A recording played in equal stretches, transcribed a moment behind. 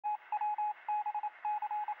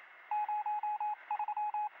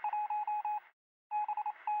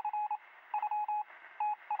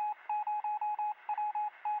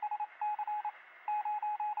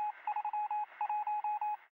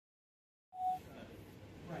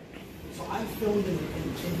filmed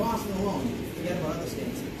in Boston alone. Forget about other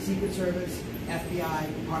states. Secret Service,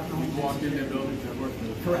 FBI, Department of Homeland Walked in their buildings and worked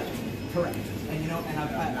with them. Correct. And you know, and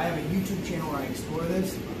I have a YouTube channel where I explore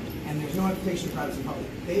this, and there's no application of privacy public.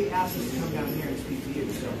 They asked us to come down here and speak to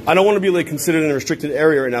you. So I don't want to be like considered in a restricted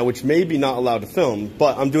area right now, which may be not allowed to film,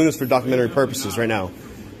 but I'm doing this for documentary purposes right now.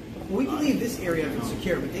 we can leave this area if it's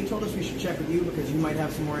secure, but they told us we should check with you because you might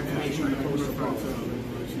have some more information on the postal code.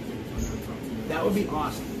 That would be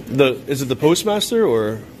awesome. Is it the postmaster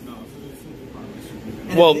or?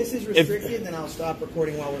 And well, if this is restricted, then I'll stop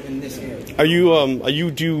recording while we're in this area. Are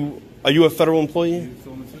you a federal employee?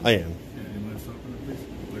 I am.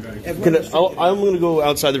 I'm going to go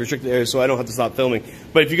outside the restricted area so I don't have to stop filming.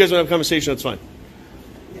 But if you guys want to have a conversation, that's fine.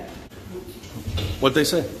 Yeah. What'd they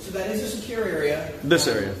say? So that is a secure area. This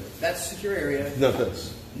area. That's a secure area. Not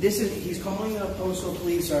this. He's calling the postal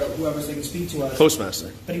police or whoever so they can speak to us.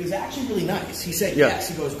 Postmaster. But he was actually really nice. He said, yes.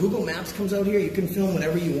 He goes, Google Maps comes out here. You can film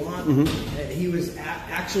whatever you want. Mm-hmm. He was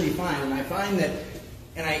actually fine. And I find that,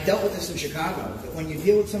 and I dealt with this in Chicago, that when you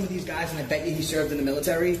deal with some of these guys, and I bet you he served in the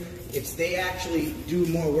military, they actually do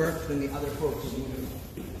more work than the other folks do.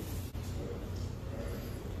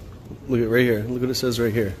 Look at right here. Look what it says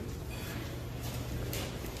right here.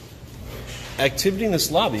 Activity in this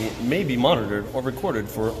lobby may be monitored or recorded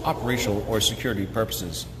for operational or security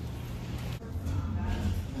purposes.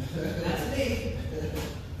 That's me.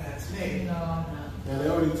 That's me. Yeah, they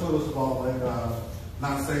already told us about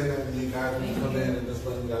not saying that when you guys can come in and just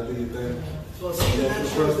letting you guys do your thing. Well,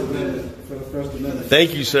 For the First Amendment.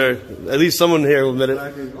 Thank you, sir. At least someone here will admit it. Oh,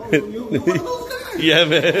 you one of those guys? Yeah,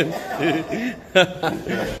 man.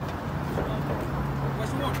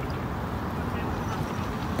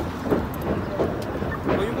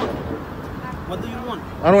 What do you want?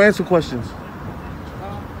 I don't answer questions.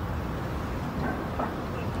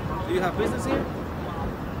 Do you have business here?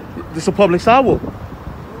 This is a public sidewalk. All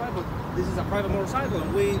right, but this is a private motorcycle,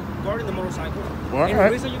 and we guarding the motorcycle. All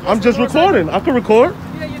right. I'm just recording. I can record.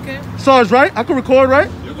 Yeah, you can. Sarge, right? I can record, right?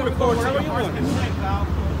 You can record whatever you want.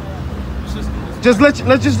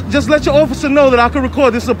 Just let your officer know that I can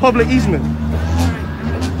record. This is a public easement.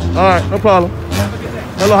 All right, no problem.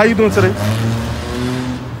 Hello, how you doing today?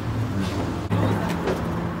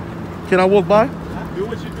 Can I walk by? Do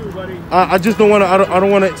what you do, buddy. I just don't want to. I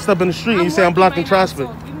don't want to step in the street and you say I'm blocking traffic.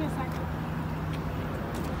 Give me a second.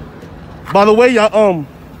 By the way, y'all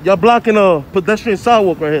blocking a pedestrian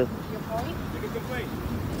sidewalk right here. Your point? Make a complaint.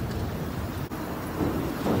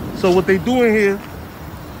 So what they doing here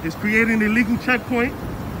is creating an illegal checkpoint,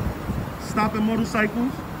 stopping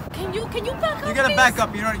motorcycles. Can you back up? You gotta back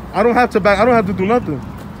up. You know. I don't have to back. I don't have to do nothing.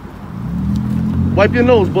 Wipe your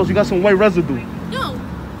nose, boss. You got some white residue. No.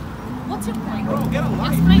 What's your point? Bro, get a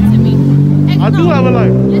life. Explain to me. I do have a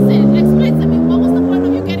life. Listen, explain to me. What was the point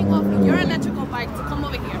of you getting off your electrical bike to come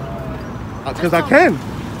over here? Because I can.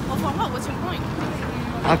 Well, for what? What's your point?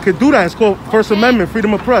 I could do that. It's called First Amendment,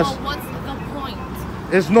 freedom of press. Well, what's the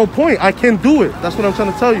point? There's no point. I can do it. That's what I'm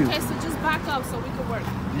trying to tell you. Okay, so just back up so we can work.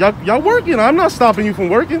 Y'all working. I'm not stopping you from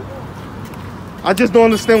working. I just don't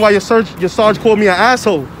understand why your Sarge called me an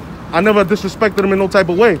asshole. I never disrespected him in no type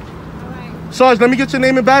of way. All right. Sarge, let me get your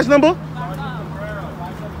name and badge number. Back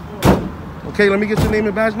up. Okay, let me get your name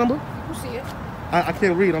and badge number. You see it? I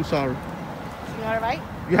can't read. I'm sorry. You know how to write?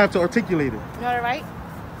 You have to articulate it. You know how to write?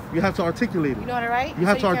 You have to articulate You it. know how to write? You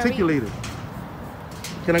have So to can't articulate it.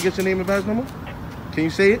 Can I get your name and badge number? Can you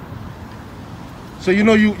say it? So you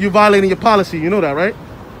know you're violating your policy. You know that, right?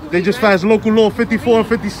 They just passed local law 54 and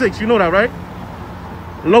 56. You know that, right?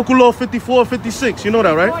 Local law 54 and 56. You know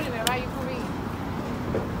that, right? Recording it, right? You can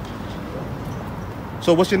read.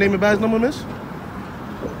 So what's your name and badge number, miss?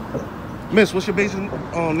 Miss, what's your basic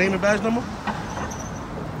name and badge number?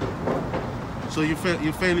 So your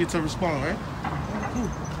failure to respond, right? Cool.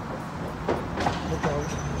 No problem.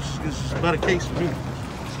 This is a better case for me.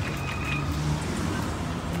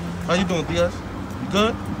 How you doing, Diaz? You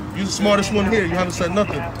good? You're the smartest one here. You haven't said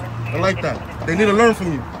nothing. I like that. They need to learn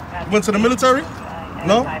from you. You went to the military?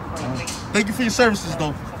 No? Thank you for your services,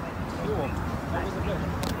 though.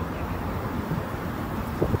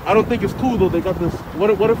 I don't think it's cool, though. They got this.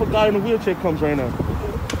 What if a guy in a wheelchair comes right now?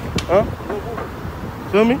 Huh?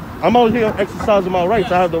 Feel me? I'm out here exercising my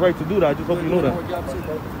rights. I have the right to do that. I just hope you know that.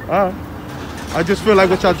 All right. I just feel like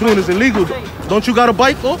what y'all doing is illegal. Don't you got a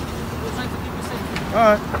bike, though? All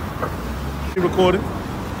right. You recording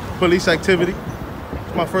police activity.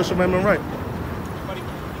 It's my First Amendment right. Buddy, you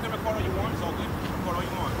can record all you want. It's all good. Record all you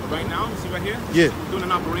want. Right now, you see right here? Yeah. We're doing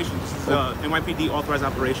an operation. This is NYPD authorized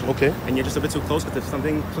operation. Okay. And you're just a bit too close because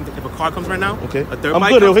if a car comes right now, okay. a dirt I'm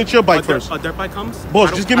bike good. comes, It'll hit your bike first. A dirt bike comes.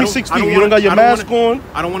 Boss, just give me 6 feet. You don't got your mask on?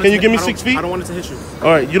 I don't want Can you give me 6 feet? I don't want it to hit you.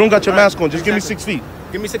 All right, you don't got your mask on. Just give me 6 feet.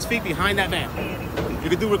 Give me 6 feet behind that van. You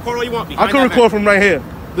can do record all you want. I can record from right here.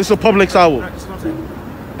 This is a public sidewalk. Right, that's what I'm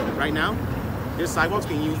saying. Right now, this sidewalk's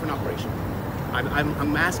being used for an operation.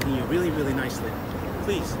 I'm asking you really, really nicely.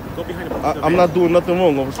 Please, go behind the van. I'm not doing nothing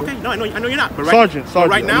wrong, officer. Okay, no, I know you're not. But Sergeant,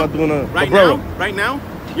 right now, I'm not doing a right now,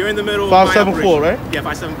 you're in the middle of 574, right? Yeah,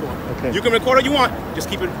 574. Okay. You can record all you want. Just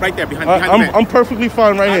keep it right there behind the van. I'm perfectly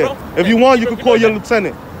fine right here. If you want, you can call your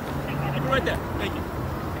lieutenant. Keep it right there. Thank you.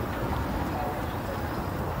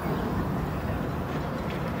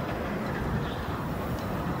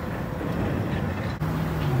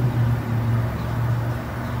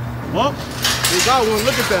 Well, they got one.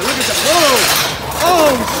 Look at that. Look at that. Whoa.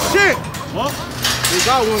 Oh, shit. Well, they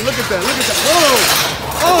got one. Look at that. Look at that. Whoa.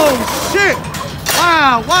 Oh, shit.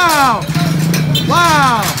 Wow. Wow.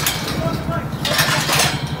 Wow.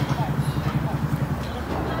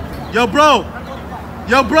 Yo, bro.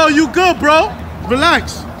 Yo, bro, you good, bro?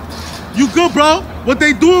 Relax. You good, bro? What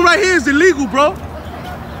they doing right here is illegal, bro.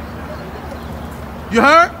 You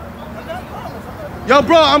heard? Yo,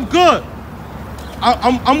 bro, I'm good.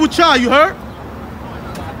 I'm with y'all, you heard?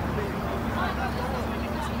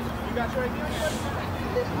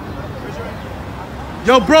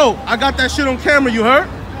 Yo, bro, I got that shit on camera, you heard?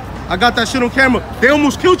 I got that shit on camera. They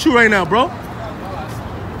almost killed you right now, bro.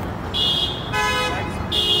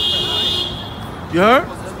 You heard?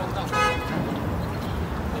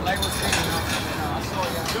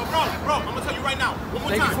 Bro, I'm gonna tell you right now. One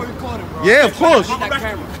more time. Thank you for recording, bro. Yeah, of course.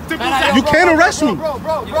 You can't arrest me.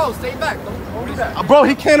 Bro, stay back. Don't do that. Bro,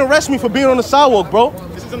 he can't arrest me for being on the sidewalk, bro.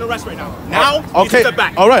 This is an arrest right now. Now, okay. you step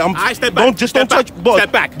back. All right, I step back. Don't touch, boss.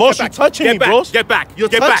 Step back. Boss, you're touching me, bro. Get back. You're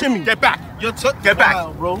touching me. Get back. Get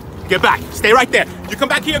back, bro. Get back. Stay right there. You come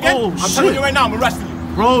back here again, Oh, I'm shit. telling you right now, I'm arresting you.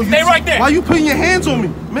 Bro, Stay right there. Why you putting your hands on me?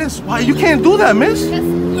 Miss, why you can't do that, miss? Yes,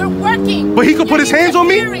 we're working. But he could put his hands on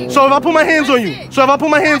me? Interfering. So if I put my hands on you? That's it. So if I put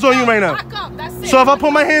my hands on you right now? Back up. That's it. So if I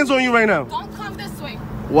put my hands on you right now? Don't come this way.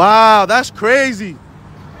 Wow, that's crazy.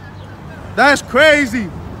 That's crazy.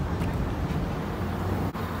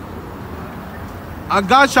 I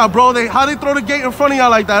got y'all, bro. How they throw the gate in front of y'all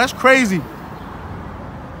like that? That's crazy.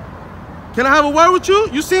 Can I have a word with you?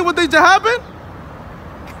 You seen what they just happened?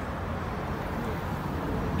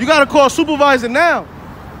 You gotta call supervisor now.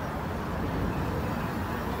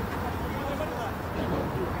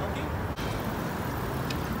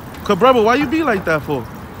 Cabrera, why you be like that for?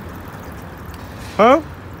 Huh?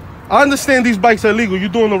 I understand these bikes are illegal. You're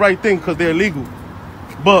doing the right thing because they're illegal.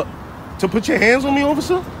 But to put your hands on me,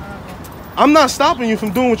 officer? I'm not stopping you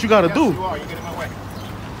from doing what you gotta do. You are. You're getting in my way.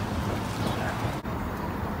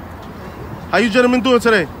 How you gentlemen doing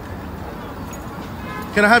today?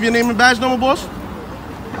 Can I have your name and badge number, boss?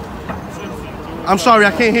 I'm sorry,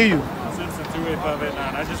 I can't hear you. Citizen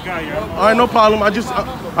 28589. I just got you. All right, no problem.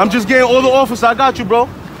 I'm just getting all the officers. I got you, bro.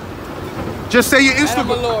 Just say your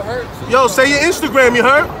Instagram. Yo, say your Instagram, you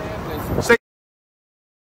heard? Say.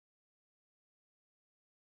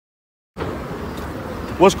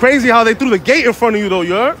 What's crazy how they threw the gate in front of you though,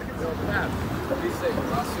 you heard?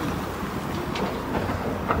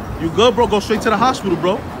 You good, bro? Go straight to the hospital,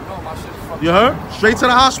 bro. You heard? Straight to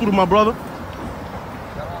the hospital, my brother.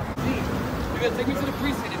 Take me to the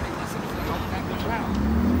precinct and make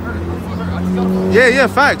this. Yeah,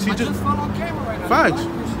 facts. He I just just found on camera right now. facts. Can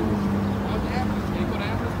you go to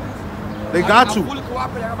ambulance? They got I'm to. fully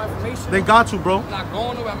cooperating. I have my information. They got to, bro. I'm not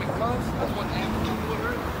going nowhere. I'm in cubs. I just want the ambulance to do it.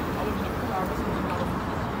 I was in the pool.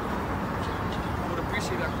 I would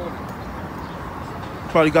appreciate that calling.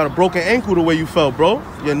 Probably got a broken ankle the way you felt, bro.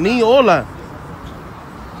 Your knee, all that.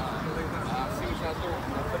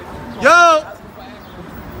 Yo!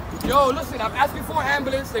 Yo, listen, I'm asking for an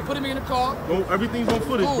ambulance. They putting me in the car. Oh, everything's on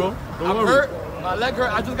footage, bro. Don't I'm worry. hurt. My leg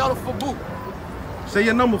hurt. I just got a full boot. Say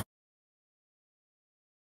your number.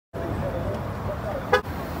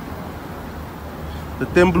 The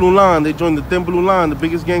Thin Blue Line. They joined the Thin Blue Line, the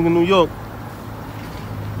biggest gang in New York.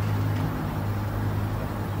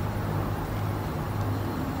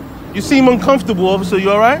 You seem uncomfortable, officer.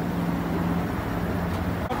 You all right?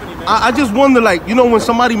 I just wonder, like, you know, when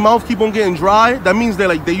somebody's mouth keep on getting dry, that means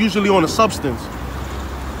they're usually on a substance.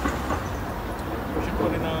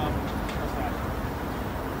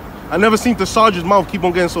 I never seen the sergeant's mouth keep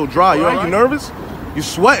on getting so dry. You alright? You nervous? You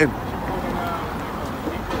sweating?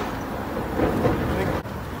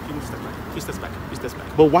 He steps back. He steps back.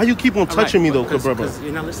 But why you keep on touching me though, Cabrera? Because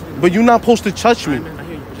you're not listening. But you're not supposed to touch me. I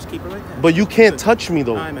hear you. Just keep it right there. But you can't touch me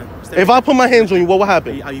though. All right, man. If I put my hands on you, what will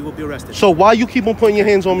happen? You will be arrested. So why you keep on putting your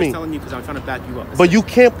hands on me? I'm telling you because I'm trying to back you up. But you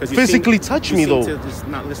can't physically touch me though. You seem to just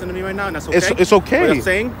not listen to me right now, and that's okay. It's okay. What I'm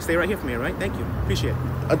saying, stay right here for me, all right? Thank you. Appreciate it.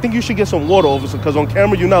 I think you should get some water, officer, because on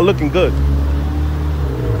camera you're not looking good.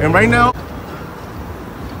 And right now,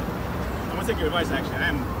 I'm gonna take your advice. Actually,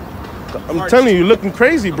 I'm telling you, you're looking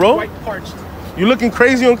crazy, bro. Quite parched. You're looking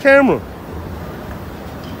crazy on camera.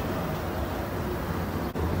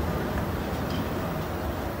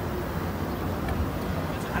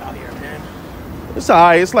 It's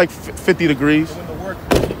alright. It's like 50 degrees.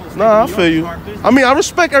 Nah, I feel you. I mean, I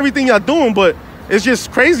respect everything y'all doing, but it's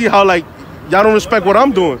just crazy how like y'all don't respect what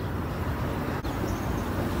I'm doing.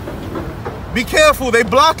 Be careful. They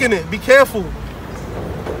blocking it. Be careful.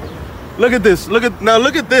 Look at this. Look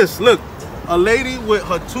at this. Look, a lady with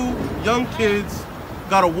her 2 young kids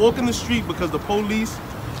gotta walk in the street because the police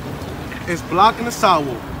is blocking the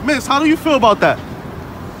sidewalk. Miss, how do you feel about that?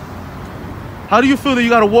 How do you feel that you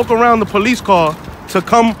gotta walk around the police car to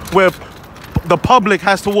come where the public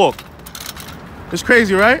has to walk? It's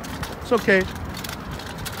crazy, right? It's okay.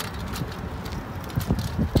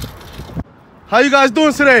 How you guys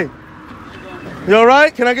doing today? You all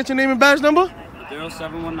right? Can I get your name and badge number?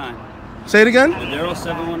 0719. Say it again.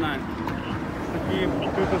 0719.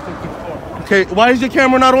 Okay, why is your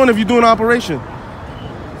camera not on if you're doing an operation?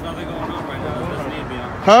 There's nothing going on right now. It doesn't need to be on.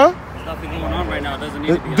 Huh? There's nothing going on right now. It doesn't need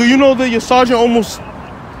to be on. Do you know that your sergeant almost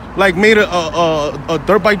like made a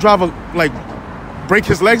dirt bike driver like break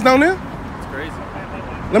his legs down there? It's crazy.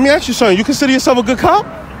 Let me ask you something. You consider yourself a good cop?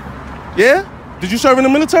 Yeah? Did you serve in the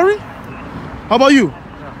military? How about you?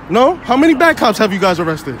 No? How many bad cops have you guys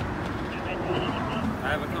arrested? I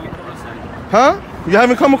haven't come across any. Huh? You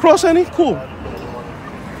haven't come across any? Cool.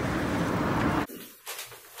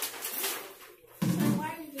 Why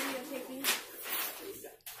are you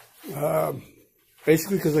videotaping?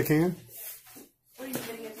 Basically because I can. What are you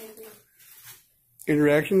videotaping?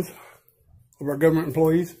 Interactions of our government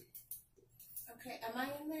employees. Okay, am I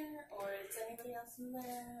in there, or is anybody else in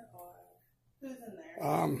there, or who's in there?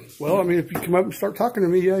 Well, I mean, if you come up and start talking to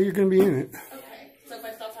me, yeah, you're going to be in it. Okay, so if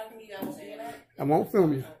I stop talking to you, I won't see you in it? I won't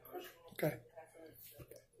film you. Okay.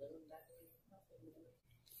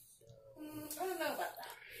 I don't know about that.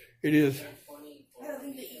 It is. I don't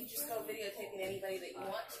think that you just go videotaping anybody that you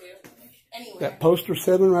want to. Anyway. That poster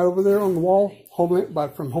 7 right over there on the wall,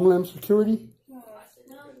 from Homeland Security,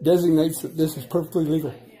 designates that this is perfectly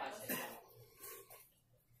legal.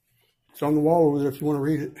 It's on the wall over there if you want to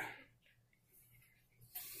read it.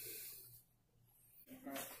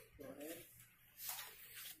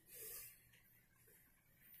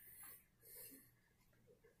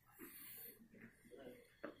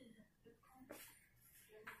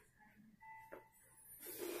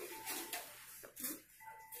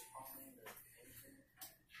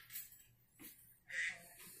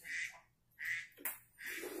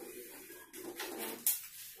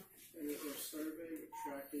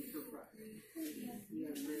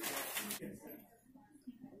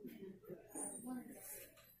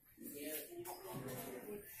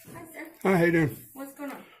 Hi, how you doing? What's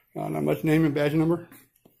going on? Not much. Name and badge number.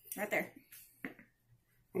 Right there.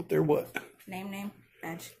 Right there, what? Name,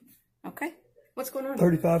 badge. Okay. What's going on?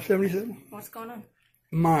 3577. What's going on?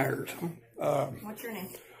 Myers. What's your name?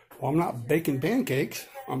 Well, I'm not baking pancakes.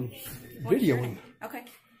 I'm videoing. Okay.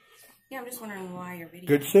 Yeah, I'm just wondering why you're videoing.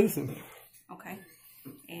 Good citizen. Okay.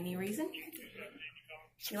 Any reason?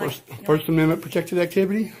 First Amendment protected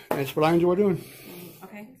activity. That's what I enjoy doing.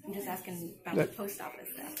 Okay. I'm just asking about the post office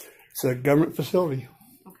stuff. It's a government facility.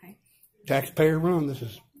 Okay. Taxpayer run. This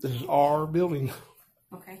is our building.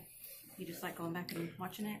 Okay. You just like going back and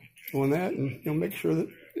watching it? Doing that, and make sure that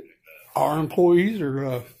our employees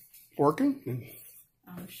are working. And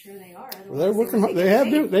I'm sure they are. they're working hard.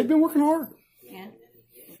 They've been working hard. Yeah.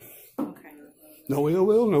 Okay. No ill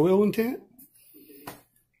will, no ill intent.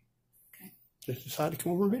 Okay. Just decided to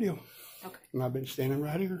come over and video. Okay. And I've been standing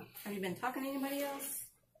right here. Have you been talking to anybody else?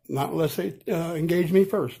 Not unless they engage me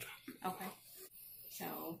first. Okay.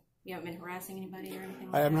 So you haven't been harassing anybody or anything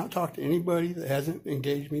like I have that? not talked to anybody that hasn't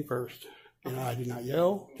engaged me first. And I did not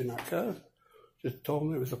yell, did not cuss. Just told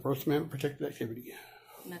them it was a First Amendment protected activity.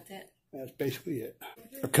 And that's it? That's basically it.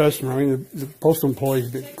 A customer, I mean, the postal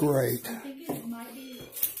employees have been great.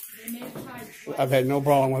 I've had no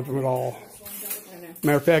problem with them at all.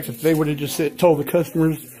 Matter of fact, if they would have just told the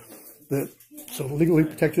customers that it's a legally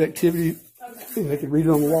protected activity, and they could read it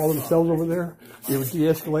on the wall themselves over there, it would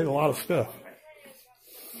de-escalate a lot of stuff.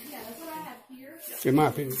 In my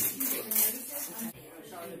opinion.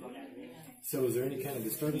 So is there any kind of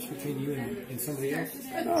disturbance between you and somebody else?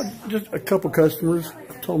 Just a couple customers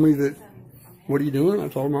told me that what are you doing? I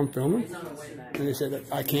told them I'm filming. And they said,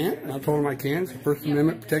 I can't. And I told them I can. It's a First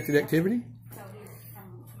Amendment protected activity.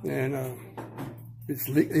 And it's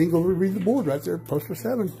legal. You can go read the board right there, poster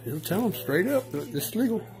 7. It'll tell them straight up that this is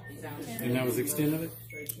legal. And that was the extent of it?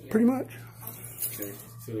 Pretty much. Okay.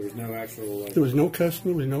 So there was no actual... There was no cussing,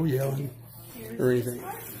 there was no yelling or anything.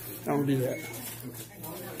 I don't do that.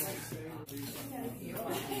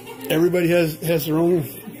 Everybody has their own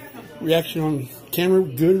reaction on camera,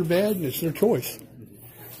 good or bad, and it's their choice.